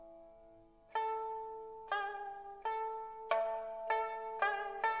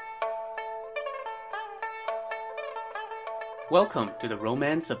Welcome to the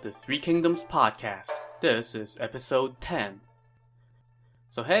Romance of the Three Kingdoms podcast. This is episode 10.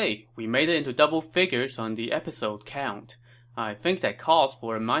 So hey, we made it into double figures on the episode count. I think that calls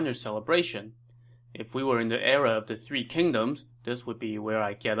for a minor celebration. If we were in the era of the Three Kingdoms, this would be where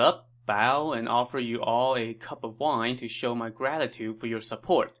I get up, bow, and offer you all a cup of wine to show my gratitude for your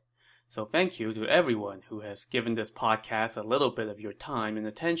support. So thank you to everyone who has given this podcast a little bit of your time and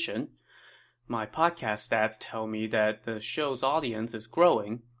attention. My podcast stats tell me that the show's audience is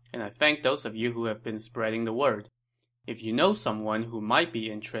growing, and I thank those of you who have been spreading the word. If you know someone who might be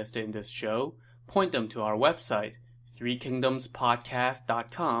interested in this show, point them to our website,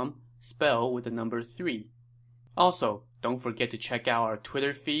 threekingdomspodcast.com, spelled with the number 3. Also, don't forget to check out our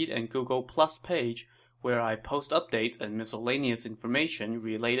Twitter feed and Google Plus page, where I post updates and miscellaneous information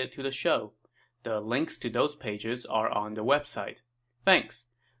related to the show. The links to those pages are on the website. Thanks.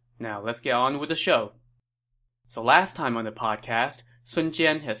 Now let's get on with the show. So last time on the podcast, Sun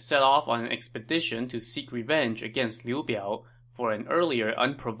Jian has set off on an expedition to seek revenge against Liu Biao for an earlier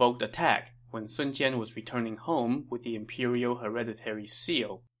unprovoked attack when Sun Jian was returning home with the imperial hereditary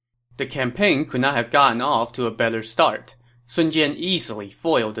seal. The campaign could not have gotten off to a better start. Sun Jian easily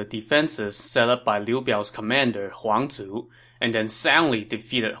foiled the defenses set up by Liu Biao's commander Huang Zu, and then soundly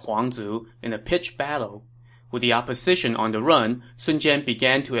defeated Huang Zu in a pitched battle. With the opposition on the run, Sun Jian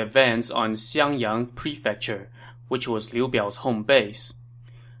began to advance on Xiangyang Prefecture, which was Liu Biao's home base.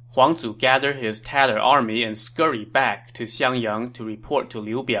 Huang Zu gathered his tattered army and scurried back to Xiangyang to report to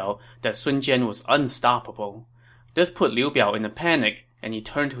Liu Biao that Sun Jian was unstoppable. This put Liu Biao in a panic, and he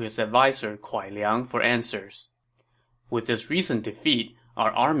turned to his advisor Kuai Liang for answers. With this recent defeat,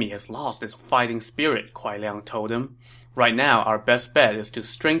 our army has lost its fighting spirit, Kuai Liang told him. Right now, our best bet is to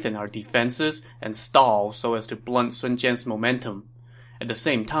strengthen our defenses and stall so as to blunt Sun Jian's momentum. At the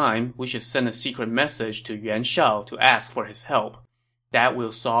same time, we should send a secret message to Yuan Shao to ask for his help. That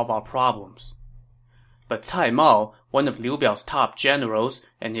will solve our problems. But Cai Mao, one of Liu Biao's top generals,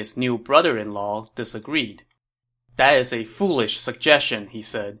 and his new brother-in-law disagreed. That is a foolish suggestion, he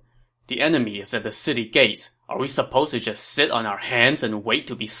said. The enemy is at the city gates. Are we supposed to just sit on our hands and wait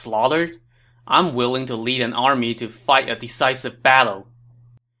to be slaughtered? I'm willing to lead an army to fight a decisive battle.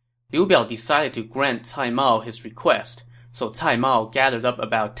 Liu Biao decided to grant Cai Mao his request, so Cai Mao gathered up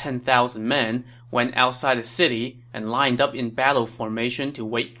about 10,000 men, went outside the city, and lined up in battle formation to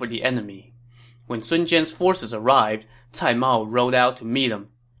wait for the enemy. When Sun Jian's forces arrived, Cai Mao rode out to meet him.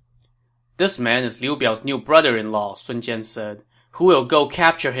 This man is Liu Biao's new brother-in-law, Sun Jian said. Who will go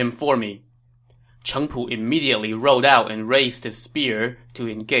capture him for me? Cheng Pu immediately rode out and raised his spear to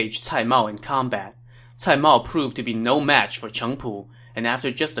engage Cai Mao in combat. Cai Mao proved to be no match for Cheng Pu, and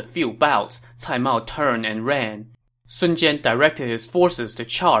after just a few bouts, Cai Mao turned and ran. Sun Jian directed his forces to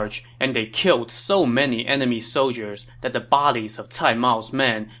charge, and they killed so many enemy soldiers that the bodies of Cai Mao's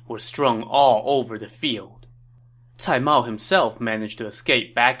men were strewn all over the field. Cai Mao himself managed to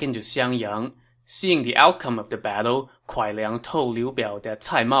escape back into Xiangyang. Seeing the outcome of the battle, Kuai Liang told Liu Biao that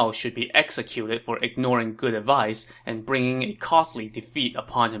Cai Mao should be executed for ignoring good advice and bringing a costly defeat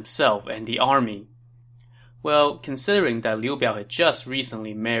upon himself and the army. Well, considering that Liu Biao had just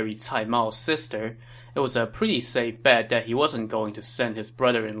recently married Cai Mao's sister, it was a pretty safe bet that he wasn't going to send his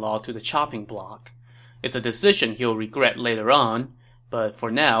brother-in-law to the chopping block. It's a decision he'll regret later on, but for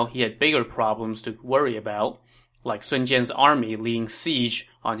now he had bigger problems to worry about, like Sun Jian's army laying siege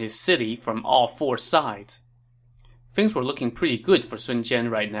on his city from all 4 sides. Things were looking pretty good for Sun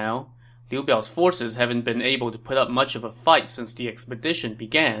Jian right now. Liu Biao's forces haven't been able to put up much of a fight since the expedition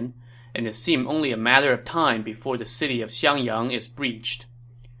began, and it seemed only a matter of time before the city of Xiangyang is breached.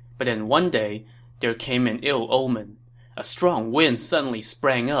 But then one day, there came an ill omen. A strong wind suddenly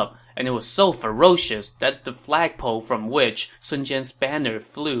sprang up, and it was so ferocious that the flagpole from which Sun Jian's banner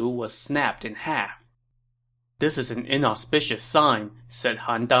flew was snapped in half. This is an inauspicious sign, said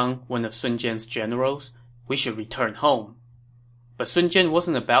Han Dang, one of Sun Jian's generals. We should return home. But Sun Jian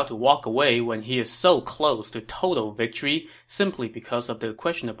wasn't about to walk away when he is so close to total victory simply because of the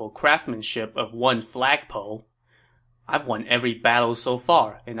questionable craftsmanship of one flagpole. I've won every battle so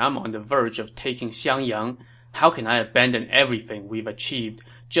far, and I'm on the verge of taking Xiangyang. How can I abandon everything we've achieved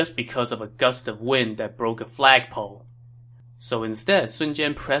just because of a gust of wind that broke a flagpole? So instead, Sun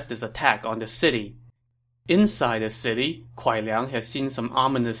Jian pressed his attack on the city. Inside the city, Kuai Liang had seen some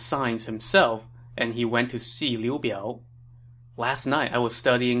ominous signs himself, and he went to see Liu Biao. Last night I was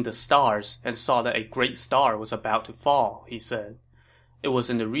studying the stars and saw that a great star was about to fall, he said. It was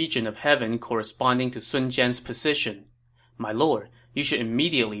in the region of heaven corresponding to Sun Jian's position. My lord, you should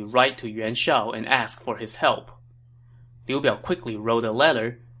immediately write to Yuan Shao and ask for his help. Liu Biao quickly wrote a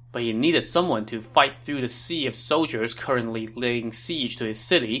letter, but he needed someone to fight through the sea of soldiers currently laying siege to his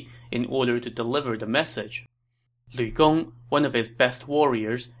city in order to deliver the message. Lu Gong, one of his best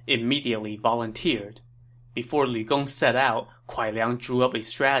warriors, immediately volunteered. Before Lu Gong set out, Kuai Liang drew up a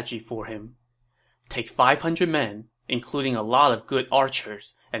strategy for him. Take 500 men, including a lot of good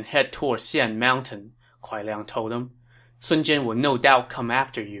archers, and head toward Xian Mountain, Kuai Liang told him. Sun Jian will no doubt come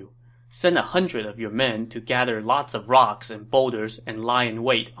after you. Send 100 of your men to gather lots of rocks and boulders and lie in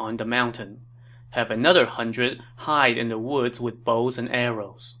wait on the mountain. Have another 100 hide in the woods with bows and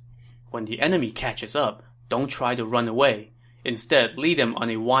arrows. When the enemy catches up, don't try to run away. Instead, lead them on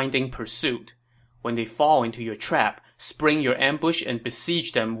a winding pursuit. When they fall into your trap, spring your ambush and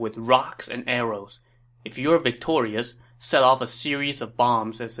besiege them with rocks and arrows. If you are victorious, set off a series of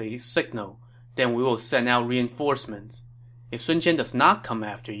bombs as a signal. Then we will send out reinforcements. If Sun Jian does not come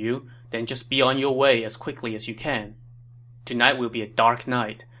after you, then just be on your way as quickly as you can. Tonight will be a dark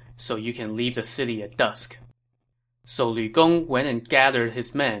night, so you can leave the city at dusk. So Lu Gong went and gathered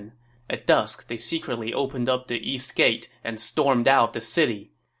his men. At dusk, they secretly opened up the east gate and stormed out of the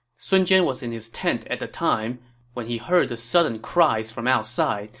city. Sun Jian was in his tent at the time. When he heard the sudden cries from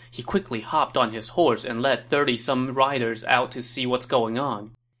outside, he quickly hopped on his horse and led 30-some riders out to see what's going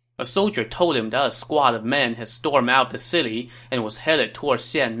on. A soldier told him that a squad of men had stormed out of the city and was headed toward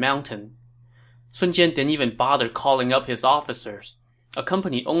Xian Mountain. Sun Jian didn't even bother calling up his officers.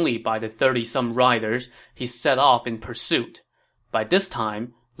 Accompanied only by the 30-some riders, he set off in pursuit. By this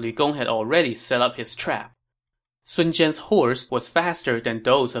time, Lu Gong had already set up his trap. Sun Jian's horse was faster than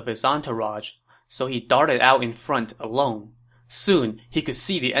those of his entourage, so he darted out in front alone. Soon, he could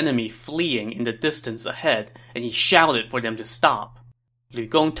see the enemy fleeing in the distance ahead, and he shouted for them to stop. Lu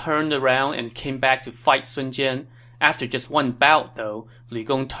Gong turned around and came back to fight Sun Jian. After just one bout, though, Lu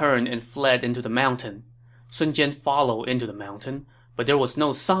Gong turned and fled into the mountain. Sun Jian followed into the mountain, but there was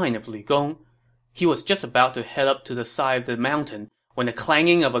no sign of Lu Gong. He was just about to head up to the side of the mountain when the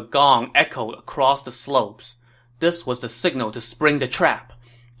clanging of a gong echoed across the slopes. This was the signal to spring the trap.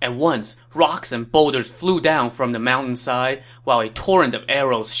 At once, rocks and boulders flew down from the mountainside, while a torrent of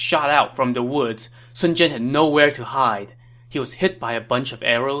arrows shot out from the woods. Sun Jian had nowhere to hide. He was hit by a bunch of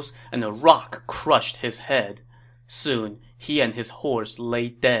arrows, and a rock crushed his head. Soon, he and his horse lay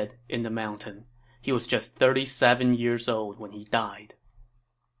dead in the mountain. He was just 37 years old when he died.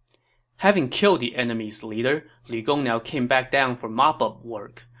 Having killed the enemy's leader, Lu Gong now came back down for mop-up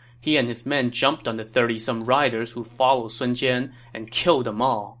work. He and his men jumped on the 30-some riders who followed Sun Jian and killed them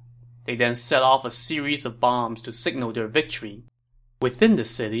all. They then set off a series of bombs to signal their victory. Within the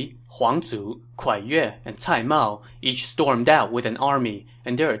city, Huang Zu, Kuai Yue, and Cai Mao each stormed out with an army,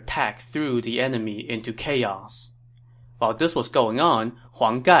 and their attack threw the enemy into chaos. While this was going on,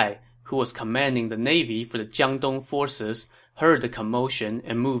 Huang Gai, who was commanding the navy for the Jiangdong forces, heard the commotion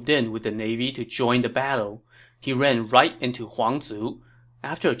and moved in with the navy to join the battle. He ran right into Huang Zu.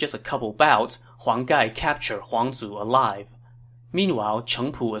 After just a couple bouts, Huang Gai captured Huang Zu alive. Meanwhile,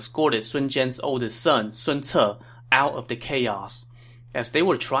 Cheng Pu escorted Sun Jian's oldest son, Sun Ce, out of the chaos. As they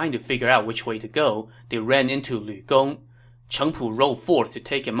were trying to figure out which way to go, they ran into Lu Gong. Cheng Pu rode forth to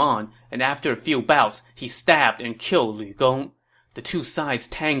take him on, and after a few bouts, he stabbed and killed Lu Gong. The two sides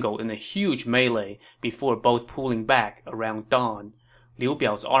tangled in a huge melee before both pulling back around dawn. Liu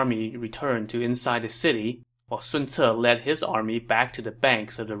Biao's army returned to inside the city, while Sun Ce led his army back to the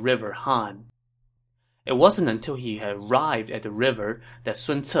banks of the river Han. It wasn't until he had arrived at the river that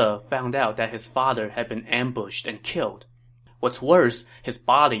Sun Ce found out that his father had been ambushed and killed. What's worse, his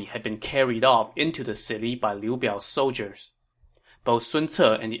body had been carried off into the city by Liu Biao's soldiers. Both Sun Ce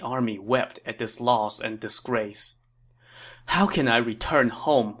and the army wept at this loss and disgrace. "How can I return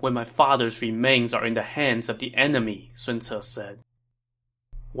home when my father's remains are in the hands of the enemy?" Sun Ce said.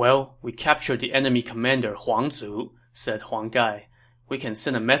 "Well, we captured the enemy commander Huang Zu," said Huang Gai. "We can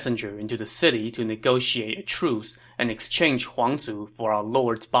send a messenger into the city to negotiate a truce and exchange Huang Zu for our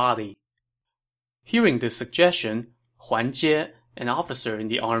lord's body." Hearing this suggestion, Huan Jie, an officer in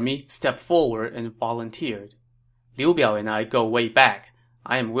the army, stepped forward and volunteered. "Liu Biao and I go way back.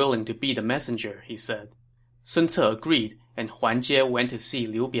 I am willing to be the messenger," he said. Sun Ce agreed, and Huan Jie went to see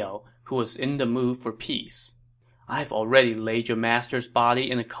Liu Biao, who was in the mood for peace. "I've already laid your master's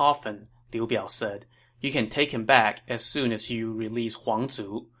body in a coffin," Liu Biao said. "You can take him back as soon as you release Huang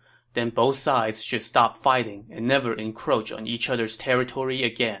Zu. Then both sides should stop fighting and never encroach on each other's territory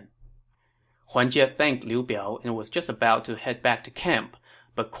again." Huan Jie thanked Liu Biao and was just about to head back to camp,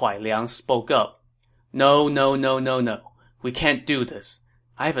 but Kuai Liang spoke up. No. We can't do this.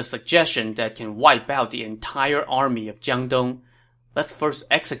 I have a suggestion that can wipe out the entire army of Jiangdong. Let's first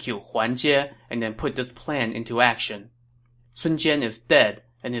execute Huan Jie and then put this plan into action. Sun Jian is dead,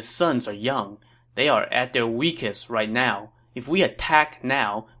 and his sons are young. They are at their weakest right now. If we attack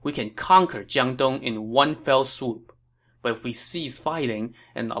now, we can conquer Jiangdong in one fell swoop. But if we cease fighting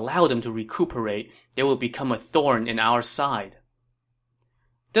and allow them to recuperate, they will become a thorn in our side.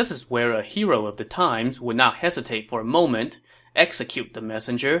 This is where a hero of the times would not hesitate for a moment, execute the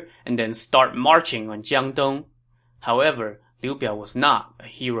messenger, and then start marching on Jiangdong. However, Liu Biao was not a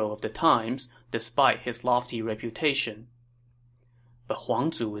hero of the times, despite his lofty reputation. But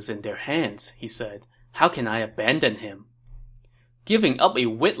Huangzu is in their hands, he said. How can I abandon him? Giving up a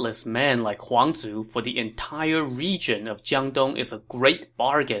witless man like Huangzu for the entire region of Jiangdong is a great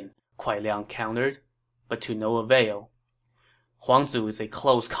bargain, Kuai Liang countered, but to no avail. Huangzu is a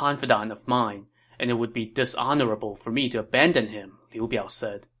close confidant of mine, and it would be dishonorable for me to abandon him, Liu Biao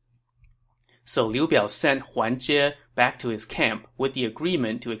said. So Liu Biao sent Huan Jie back to his camp with the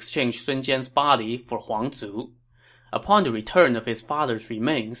agreement to exchange Sun Jian's body for Huangzu. Upon the return of his father's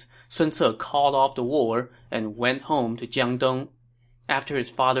remains, Sun Ce called off the war and went home to Jiangdong. After his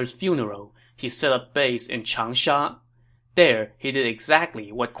father's funeral, he set up base in Changsha. There, he did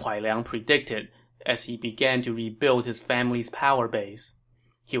exactly what Kuai Liang predicted as he began to rebuild his family's power base.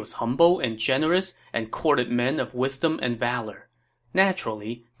 He was humble and generous and courted men of wisdom and valor.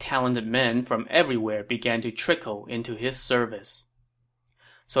 Naturally, talented men from everywhere began to trickle into his service.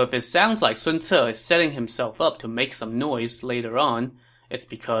 So if it sounds like Sun Ce is setting himself up to make some noise later on, it's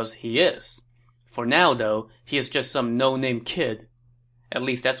because he is. For now, though, he is just some no-name kid. At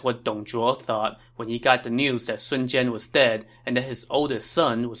least that's what Dong Zhuo thought when he got the news that Sun Jian was dead and that his oldest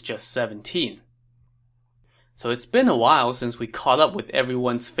son was just 17. So it's been a while since we caught up with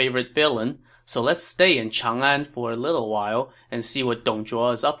everyone's favorite villain, so let's stay in Chang'an for a little while and see what Dong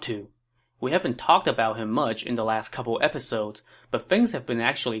Zhuo is up to. We haven't talked about him much in the last couple episodes, but things have been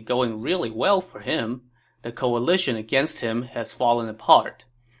actually going really well for him. The coalition against him has fallen apart.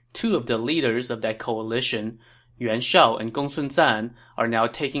 Two of the leaders of that coalition, Yuan Shao and Gongsun Zan, are now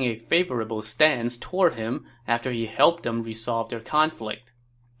taking a favorable stance toward him after he helped them resolve their conflict.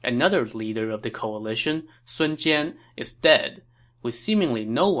 Another leader of the coalition, Sun Jian, is dead. With seemingly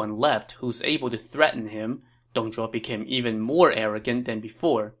no one left who's able to threaten him, Dong Zhuo became even more arrogant than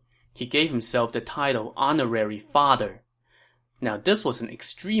before. He gave himself the title Honorary Father. Now this was an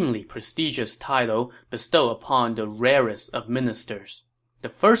extremely prestigious title bestowed upon the rarest of ministers. The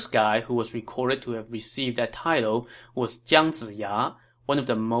first guy who was recorded to have received that title was Jiang Ziya, one of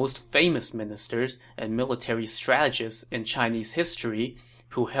the most famous ministers and military strategists in Chinese history,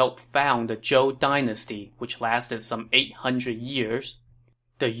 who helped found the Zhou dynasty, which lasted some 800 years.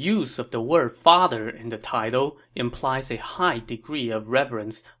 The use of the word father in the title implies a high degree of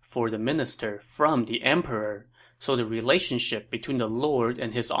reverence for the minister from the emperor, so the relationship between the lord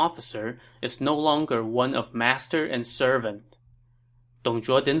and his officer is no longer one of master and servant. Dong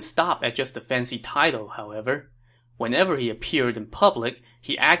Zhuo didn't stop at just the fancy title, however. Whenever he appeared in public,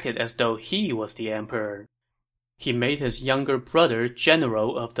 he acted as though he was the emperor. He made his younger brother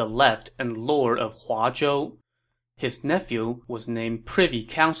general of the left and lord of Huazhou. His nephew was named privy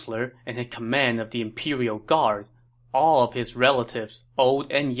councillor and had command of the imperial guard. All of his relatives,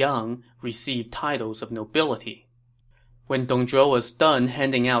 old and young, received titles of nobility. When Dong Zhuo was done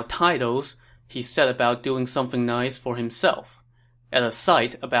handing out titles, he set about doing something nice for himself. At a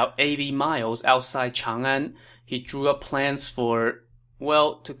site about 80 miles outside Chang'an, he drew up plans for,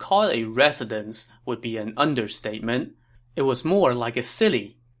 well, to call it a residence would be an understatement. It was more like a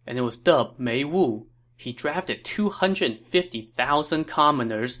city, and it was dubbed Meiwu. He drafted 250,000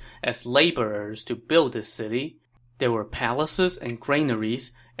 commoners as laborers to build this city. There were palaces and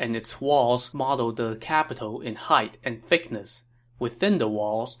granaries, and its walls modeled the capital in height and thickness. Within the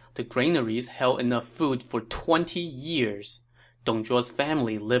walls, the granaries held enough food for 20 years. Dong Zhuo's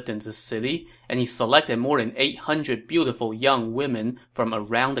family lived in the city, and he selected more than 800 beautiful young women from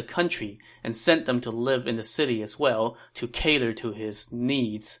around the country and sent them to live in the city as well to cater to his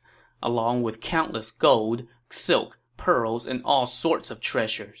needs, along with countless gold, silk, pearls, and all sorts of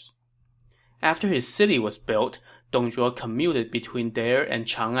treasures. After his city was built, Dong Zhuo commuted between there and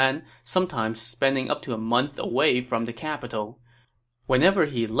Chang'an, sometimes spending up to a month away from the capital. Whenever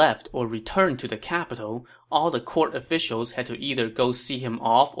he left or returned to the capital, all the court officials had to either go see him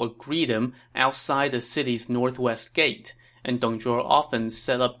off or greet him outside the city's northwest gate, and Dong Zhuo often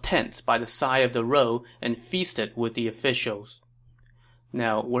set up tents by the side of the road and feasted with the officials.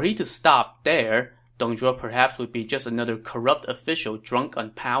 Now, were he to stop there, Dong Zhuo perhaps would be just another corrupt official drunk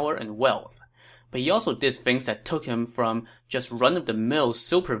on power and wealth. But he also did things that took him from just run-of-the-mill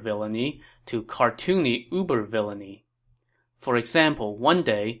supervillainy to cartoony uber-villainy. For example, one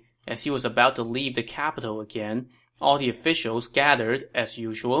day, as he was about to leave the capital again, All the officials gathered, as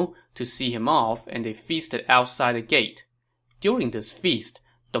usual, to see him off, and they feasted outside the gate. During this feast,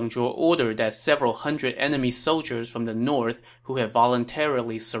 Dong Zhuo ordered that several hundred enemy soldiers from the north who had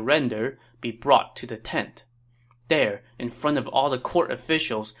voluntarily surrendered be brought to the tent. There, in front of all the court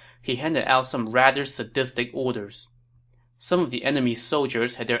officials, he handed out some rather sadistic orders. Some of the enemy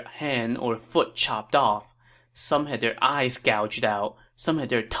soldiers had their hand or foot chopped off, some had their eyes gouged out, some had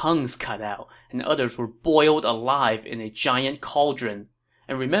their tongues cut out, and others were boiled alive in a giant cauldron.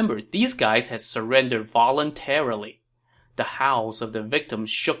 And remember, these guys had surrendered voluntarily. The howls of the victims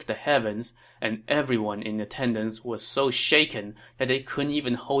shook the heavens, and everyone in attendance was so shaken that they couldn't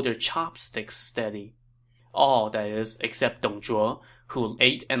even hold their chopsticks steady. All, that is, except Dong Zhuo, who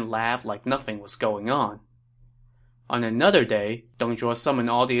ate and laughed like nothing was going on. On another day, Dong Zhuo summoned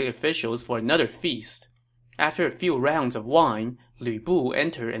all the officials for another feast. After a few rounds of wine, Lu Bu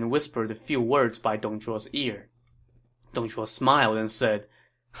entered and whispered a few words by Dong Zhuo's ear. Dong Zhuo smiled and said,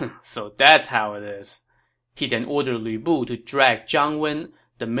 "So that's how it is." He then ordered Lu Bu to drag Zhang Wen,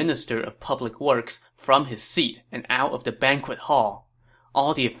 the Minister of Public Works, from his seat and out of the banquet hall.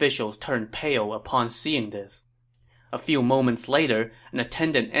 All the officials turned pale upon seeing this. A few moments later, an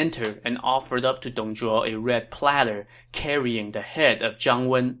attendant entered and offered up to Dong Zhuo a red platter carrying the head of Zhang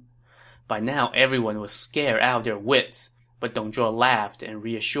Wen. By now everyone was scared out of their wits, but Dong Zhuo laughed and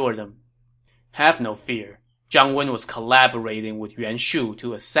reassured them. "Have no fear. Zhang Wen was collaborating with Yuan Shu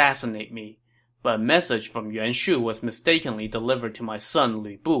to assassinate me. But a message from Yuan Shu was mistakenly delivered to my son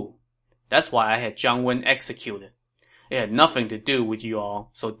Lu Bu. That's why I had Zhang Wen executed. It had nothing to do with you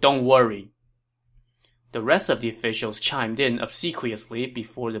all, so don't worry." The rest of the officials chimed in obsequiously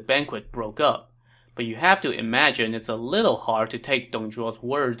before the banquet broke up, but you have to imagine it's a little hard to take Dong Zhuo's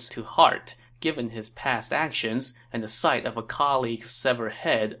words to heart, given his past actions and the sight of a colleague's severed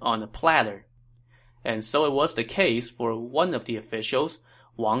head on a platter. And so it was the case for one of the officials,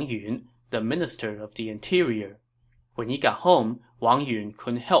 Wang Yun, the Minister of the Interior. When he got home, Wang Yun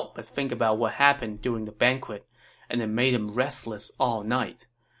couldn't help but think about what happened during the banquet, and it made him restless all night.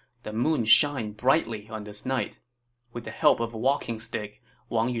 The moon shined brightly on this night. With the help of a walking stick,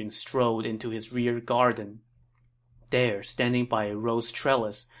 Wang Yun strolled into his rear garden. There, standing by a rose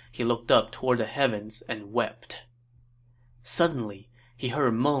trellis, he looked up toward the heavens and wept. Suddenly, he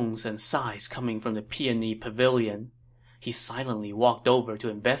heard moans and sighs coming from the peony pavilion. He silently walked over to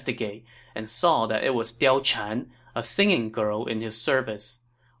investigate and saw that it was Diao Chan, a singing girl in his service.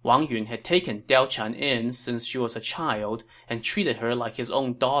 Wang Yun had taken Diao Chan in since she was a child and treated her like his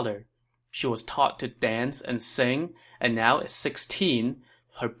own daughter. She was taught to dance and sing, and now at 16,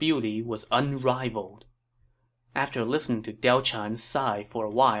 her beauty was unrivaled. After listening to Diao Chan sigh for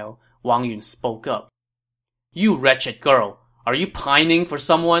a while, Wang Yun spoke up. "You wretched girl! Are you pining for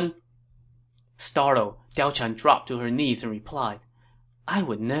someone?" Startled, Diao Chan dropped to her knees and replied, "I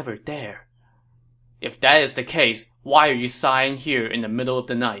would never dare." "If that is the case, why are you sighing here in the middle of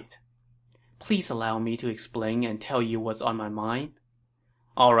the night?" "Please allow me to explain and tell you what's on my mind."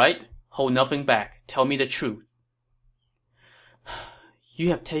 "All right, hold nothing back. Tell me the truth." "You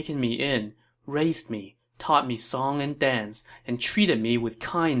have taken me in, raised me, taught me song and dance, and treated me with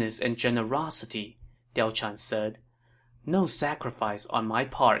kindness and generosity," Diao Chan said. "No sacrifice on my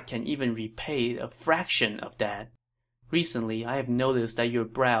part can even repay a fraction of that. Recently, I have noticed that your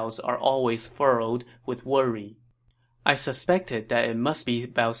brows are always furrowed with worry. I suspected that it must be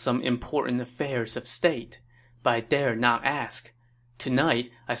about some important affairs of state, but I dare not ask.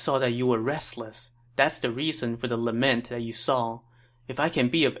 Tonight, I saw that you were restless. That's the reason for the lament that you saw. If I can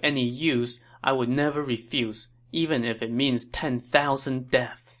be of any use, I would never refuse, even if it means 10,000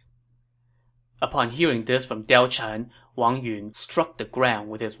 deaths." Upon hearing this from Diao Chan, Wang Yun struck the ground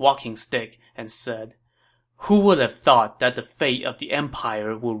with his walking stick and said, "Who would have thought that the fate of the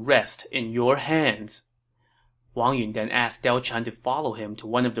empire would rest in your hands?" Wang Yun then asked Diao Chan to follow him to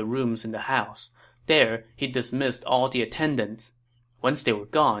one of the rooms in the house. There, he dismissed all the attendants. Once they were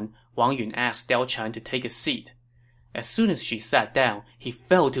gone, Wang Yun asked Diao Chan to take a seat. As soon as she sat down, he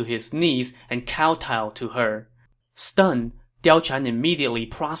fell to his knees and kowtowed to her. Stunned, Diao Chan immediately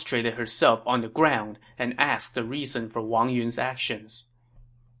prostrated herself on the ground and asked the reason for Wang Yun's actions.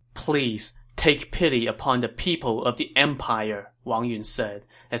 "Please, take pity upon the people of the empire," Wang Yun said,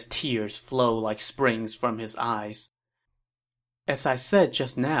 as tears flowed like springs from his eyes. "As I said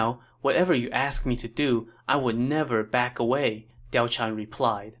just now, whatever you ask me to do, I would never back away," Diao Chan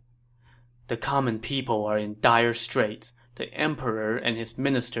replied. "The common people are in dire straits. The emperor and his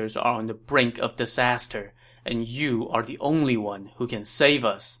ministers are on the brink of disaster, and you are the only one who can save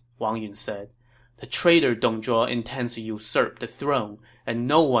us," Wang Yun said. "The traitor Dong Zhuo intends to usurp the throne, and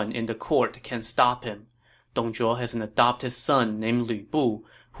no one in the court can stop him. Dong Zhuo has an adopted son named Lu Bu,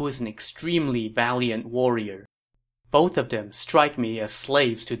 who is an extremely valiant warrior. Both of them strike me as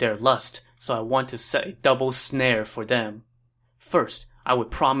slaves to their lust, so I want to set a double snare for them. First, I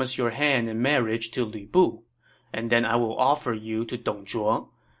would promise your hand in marriage to Lu Bu, and then I will offer you to Dong Zhuo.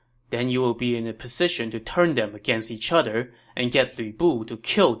 Then you will be in a position to turn them against each other and get Lu Bu to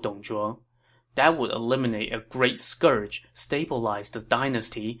kill Dong Zhuo. That would eliminate a great scourge, stabilize the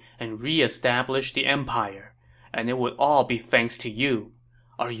dynasty, and re-establish the empire. And it would all be thanks to you.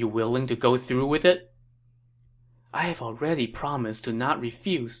 Are you willing to go through with it? I have already promised to not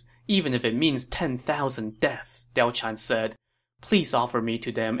refuse, even if it means 10,000 deaths, Diao Chan said. Please offer me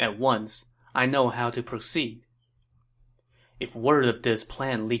to them at once. I know how to proceed. If word of this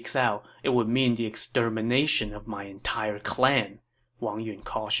plan leaks out, it would mean the extermination of my entire clan, Wang Yun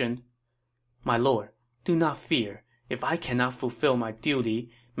cautioned. My lord, do not fear. If I cannot fulfill my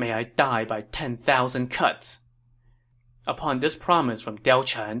duty, may I die by 10,000 cuts. Upon this promise from Diao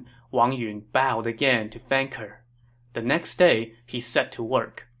Chan, Wang Yun bowed again to thank her. The next day, he set to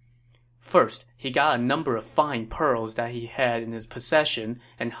work. First, he got a number of fine pearls that he had in his possession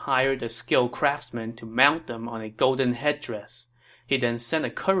and hired a skilled craftsman to mount them on a golden headdress. He then sent a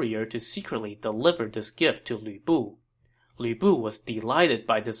courier to secretly deliver this gift to Lu Bu. Lu Bu was delighted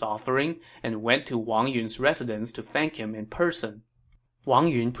by this offering and went to Wang Yun's residence to thank him in person. Wang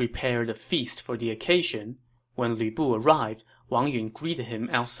Yun prepared a feast for the occasion. When Lu Bu arrived, Wang Yun greeted him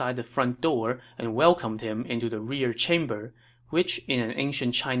outside the front door and welcomed him into the rear chamber, which in an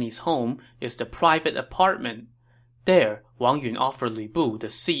ancient Chinese home is the private apartment. There, Wang Yun offered Lu Bu the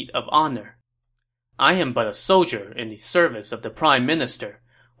seat of honor. I am but a soldier in the service of the prime minister,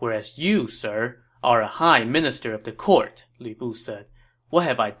 whereas you, sir, are a high minister of the court, Lu Bu said. What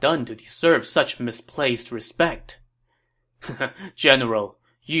have I done to deserve such misplaced respect? General,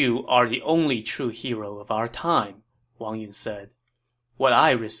 you are the only true hero of our time, Wang Yun said. What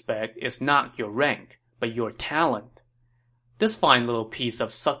I respect is not your rank, but your talent. This fine little piece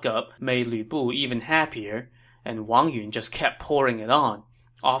of suck-up made Lu Bu even happier, and Wang Yun just kept pouring it on,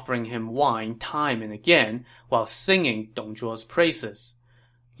 offering him wine time and again while singing Dong Zhuo's praises.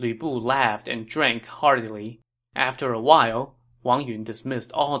 Lu Bu laughed and drank heartily. After a while, Wang Yun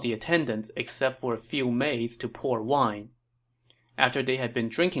dismissed all the attendants except for a few maids to pour wine. After they had been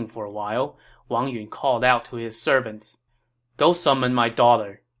drinking for a while, Wang Yun called out to his servants, Go summon my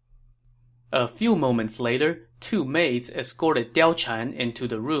daughter. A few moments later, 2 maids escorted Diao Chan into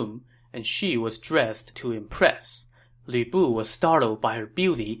the room, and she was dressed to impress. Lu Bu was startled by her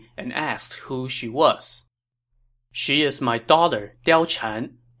beauty and asked who she was. She is my daughter, Diao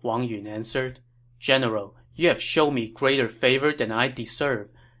Chan, Wang Yun answered. General, you have shown me greater favor than I deserve,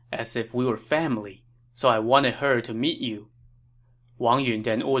 as if we were family, so I wanted her to meet you. Wang Yun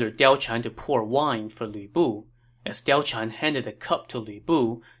then ordered Diao Chan to pour wine for Lu Bu. As Diao Chan handed a cup to Lu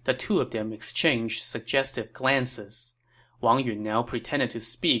Bu, the two of them exchanged suggestive glances. Wang Yun now pretended to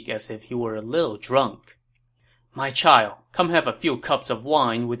speak as if he were a little drunk. My child, come have a few cups of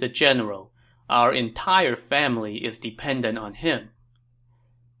wine with the general. Our entire family is dependent on him.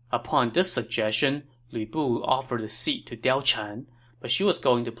 Upon this suggestion, Lu Bu offered a seat to Diao Chan, but she was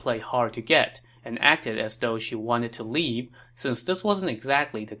going to play hard to get, and acted as though she wanted to leave, since this wasn't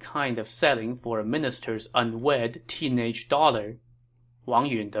exactly the kind of setting for a minister's unwed teenage daughter. Wang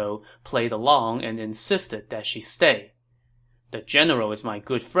Yun, though, played along and insisted that she stay. The general is my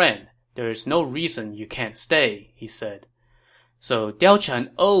good friend. There is no reason you can't stay, he said. So Diao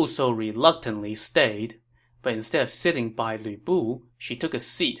Chan also reluctantly stayed, but instead of sitting by Lu Bu, she took a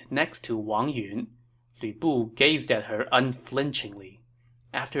seat next to Wang Yun. Lu Bu gazed at her unflinchingly.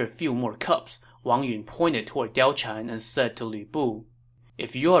 After a few more cups, Wang Yun pointed toward Diao Chan and said to Lu Bu,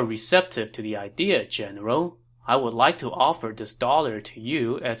 If you are receptive to the idea, General, I would like to offer this daughter to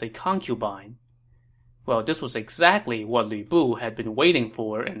you as a concubine. Well, this was exactly what Lu Bu had been waiting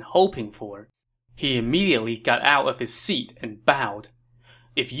for and hoping for. He immediately got out of his seat and bowed.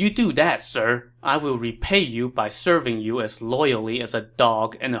 If you do that, sir, I will repay you by serving you as loyally as a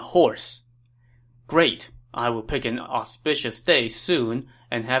dog and a horse. Great. I will pick an auspicious day soon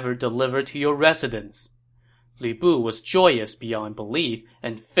and have her delivered to your residence. Lu Bu was joyous beyond belief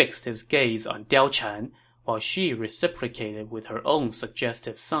and fixed his gaze on Diao Chan, while she reciprocated with her own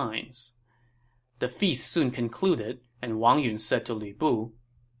suggestive signs. The feast soon concluded, and Wang Yun said to Lu Bu,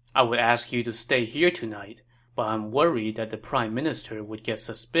 I would ask you to stay here tonight, but I'm worried that the prime minister would get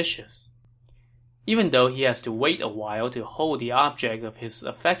suspicious. Even though he has to wait a while to hold the object of his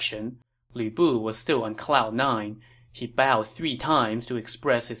affection, Lu Bu was still on cloud 9. He bowed 3 times to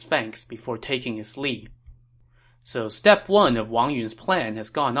express his thanks before taking his leave. So step 1 of Wang Yun's plan has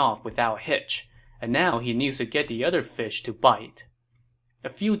gone off without a hitch. and now he needs to get the other fish to bite. A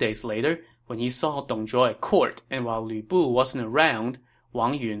few days later, when he saw Dong Zhuo at court and while Lu Bu wasn't around,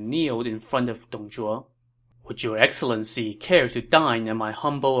 Wang Yun kneeled in front of Dong Zhuo. "Would your excellency care to dine at my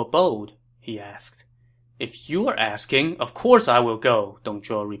humble abode?" he asked. "If you are asking, of course I will go," Dong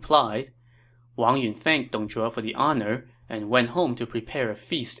Zhuo replied. Wang Yun thanked Dong Zhuo for the honor and went home to prepare a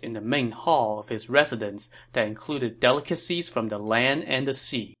feast in the main hall of his residence that included delicacies from the land and the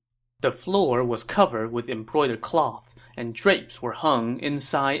sea. The floor was covered with embroidered cloth, and drapes were hung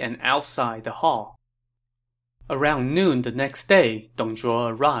inside and outside the hall. Around noon the next day, Dong Zhuo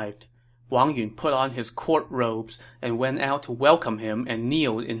arrived. Wang Yun put on his court robes and went out to welcome him and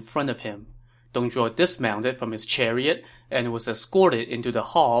kneeled in front of him. Dong Zhuo dismounted from his chariot and was escorted into the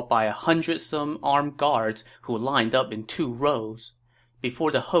hall by 100-some armed guards who lined up in 2 rows.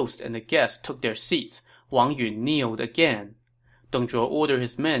 Before the host and the guests took their seats, Wang Yun kneeled again. Dong Zhuo ordered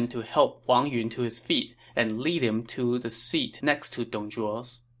his men to help Wang Yun to his feet and lead him to the seat next to Dong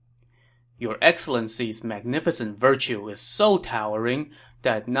Zhuo's. "Your Excellency's magnificent virtue is so towering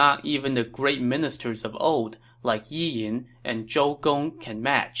that not even the great ministers of old, like Yi Yin and Zhou Gong, can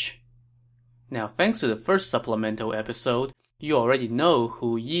match." Now, thanks to the first supplemental episode, you already know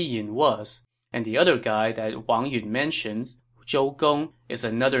who Yi Yin was, and the other guy that Wang Yun mentioned, Zhou Gong, is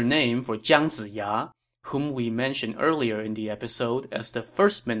another name for Jiang Ziya, whom we mentioned earlier in the episode as the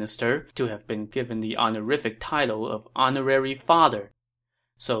first minister to have been given the honorific title of Honorary Father.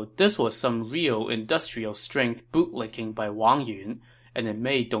 So this was some real industrial strength bootlicking by Wang Yun, and it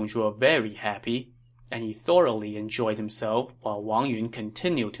made Dong Zhuo very happy, and he thoroughly enjoyed himself while Wang Yun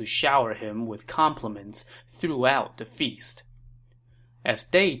continued to shower him with compliments throughout the feast. As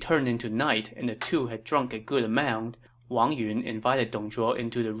day turned into night and the two had drunk a good amount, Wang Yun invited Dong Zhuo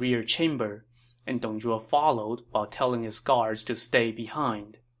into the rear chamber, and Dong Zhuo followed while telling his guards to stay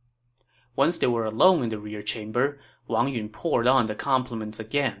behind. Once they were alone in the rear chamber, Wang Yun poured on the compliments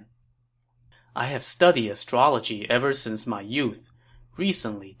again. "I have studied astrology ever since my youth.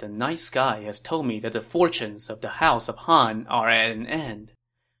 Recently, the night sky has told me that the fortunes of the House of Han are at an end.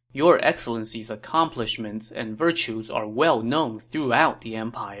 Your Excellency's accomplishments and virtues are well known throughout the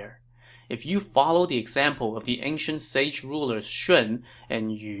empire. If you follow the example of the ancient sage rulers Shun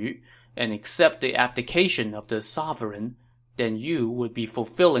and Yu, and accept the abdication of the sovereign, then you would be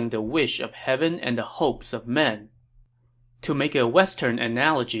fulfilling the wish of heaven and the hopes of men." To make a Western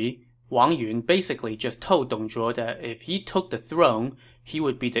analogy, Wang Yun basically just told Dong Zhuo that if he took the throne, he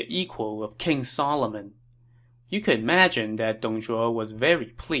would be the equal of King Solomon. You could imagine that Dong Zhuo was very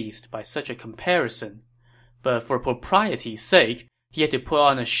pleased by such a comparison, but for propriety's sake, he had to put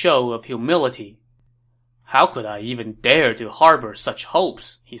on a show of humility. "How could I even dare to harbor such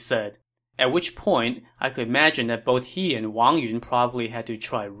hopes?" he said, at which point I could imagine that both he and Wang Yun probably had to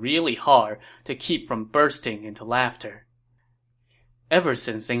try really hard to keep from bursting into laughter. "Ever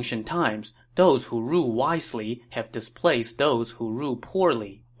since ancient times, those who rule wisely have displaced those who rule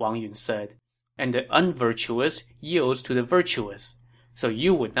poorly," Wang Yun said, "and the unvirtuous yields to the virtuous, so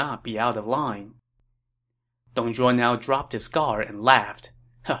you would not be out of line." Dong Zhuo now dropped his guard and laughed.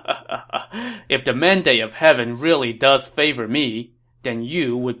 "If the mandate of heaven really does favor me, then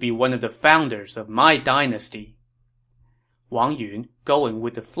you would be one of the founders of my dynasty." Wang Yun, going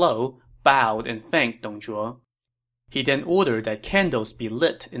with the flow, bowed and thanked Dong Zhuo. He then ordered that candles be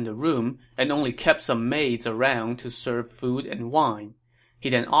lit in the room and only kept some maids around to serve food and wine. He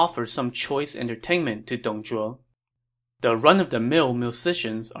then offered some choice entertainment to Dong Zhuo. "The run-of-the-mill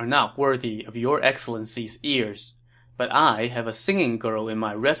musicians are not worthy of your Excellency's ears, but I have a singing girl in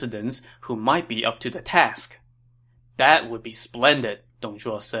my residence who might be up to the task." "That would be splendid," Dong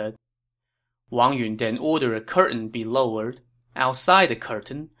Zhuo said. Wang Yun then ordered a curtain be lowered. Outside the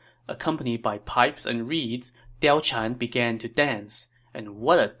curtain, accompanied by pipes and reeds, Diao Chan began to dance, and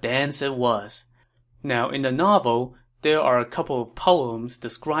what a dance it was! Now, in the novel, there are a couple of poems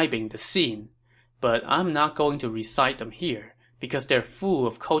describing the scene, but I'm not going to recite them here, because they're full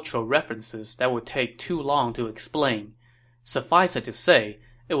of cultural references that would take too long to explain. Suffice it to say,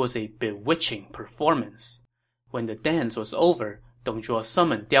 it was a bewitching performance. When the dance was over, Dong Zhuo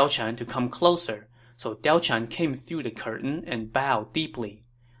summoned Diao Chan to come closer, so Diao Chan came through the curtain and bowed deeply.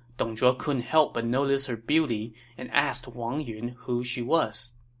 Dong Zhuo couldn't help but notice her beauty and asked Wang Yun who she was.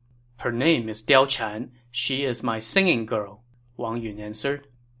 "Her name is Diao Chan. She is my singing girl," Wang Yun answered.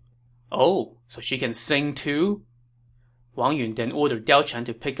 "Oh, so she can sing too?" Wang Yun then ordered Diao Chan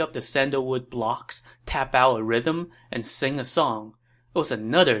to pick up the sandalwood blocks, tap out a rhythm, and sing a song. It was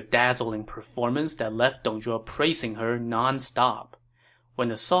another dazzling performance that left Dong Zhuo praising her non-stop. When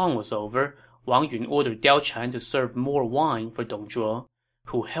the song was over, Wang Yun ordered Diao Chan to serve more wine for Dong Zhuo,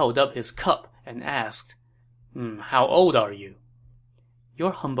 who held up his cup and asked, How old are you?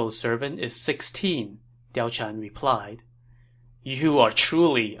 Your humble servant is 16, Diao Chan replied. You are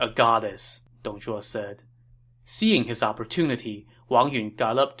truly a goddess, Dong Zhuo said. Seeing his opportunity, Wang Yun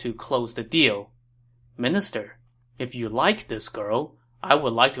got up to close the deal. Minister, if you like this girl, I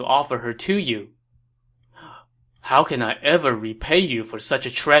would like to offer her to you. How can I ever repay you for such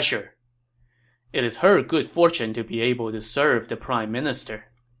a treasure? It is her good fortune to be able to serve the prime minister.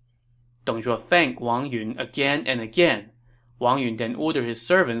 Dong Zhuo thanked Wang Yun again and again. Wang Yun then ordered his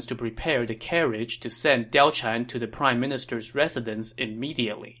servants to prepare the carriage to send Diao Chan to the prime minister's residence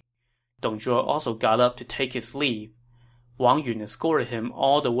immediately. Dong Zhuo also got up to take his leave. Wang Yun escorted him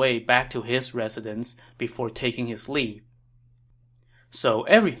all the way back to his residence before taking his leave. So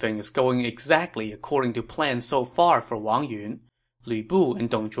everything is going exactly according to plan so far for Wang Yun. Lu Bu and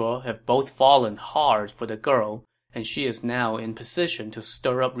Dong Zhuo have both fallen hard for the girl, and she is now in position to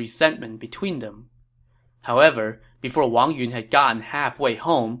stir up resentment between them. However, before Wang Yun had gotten halfway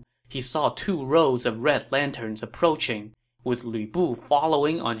home, he saw 2 rows of red lanterns approaching, with Lu Bu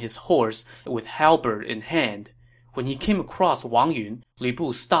following on his horse with halberd in hand. When he came across Wang Yun, Lu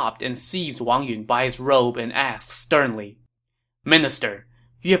Bu stopped and seized Wang Yun by his robe and asked sternly, Minister,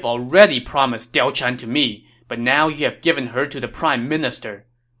 you have already promised Diao Chan to me, but now you have given her to the prime minister.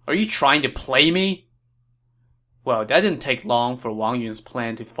 Are you trying to play me? Well, that didn't take long for Wang Yun's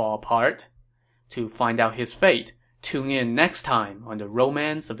plan to fall apart. To find out his fate, tune in next time on the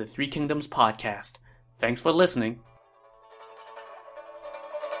Romance of the Three Kingdoms podcast. Thanks for listening.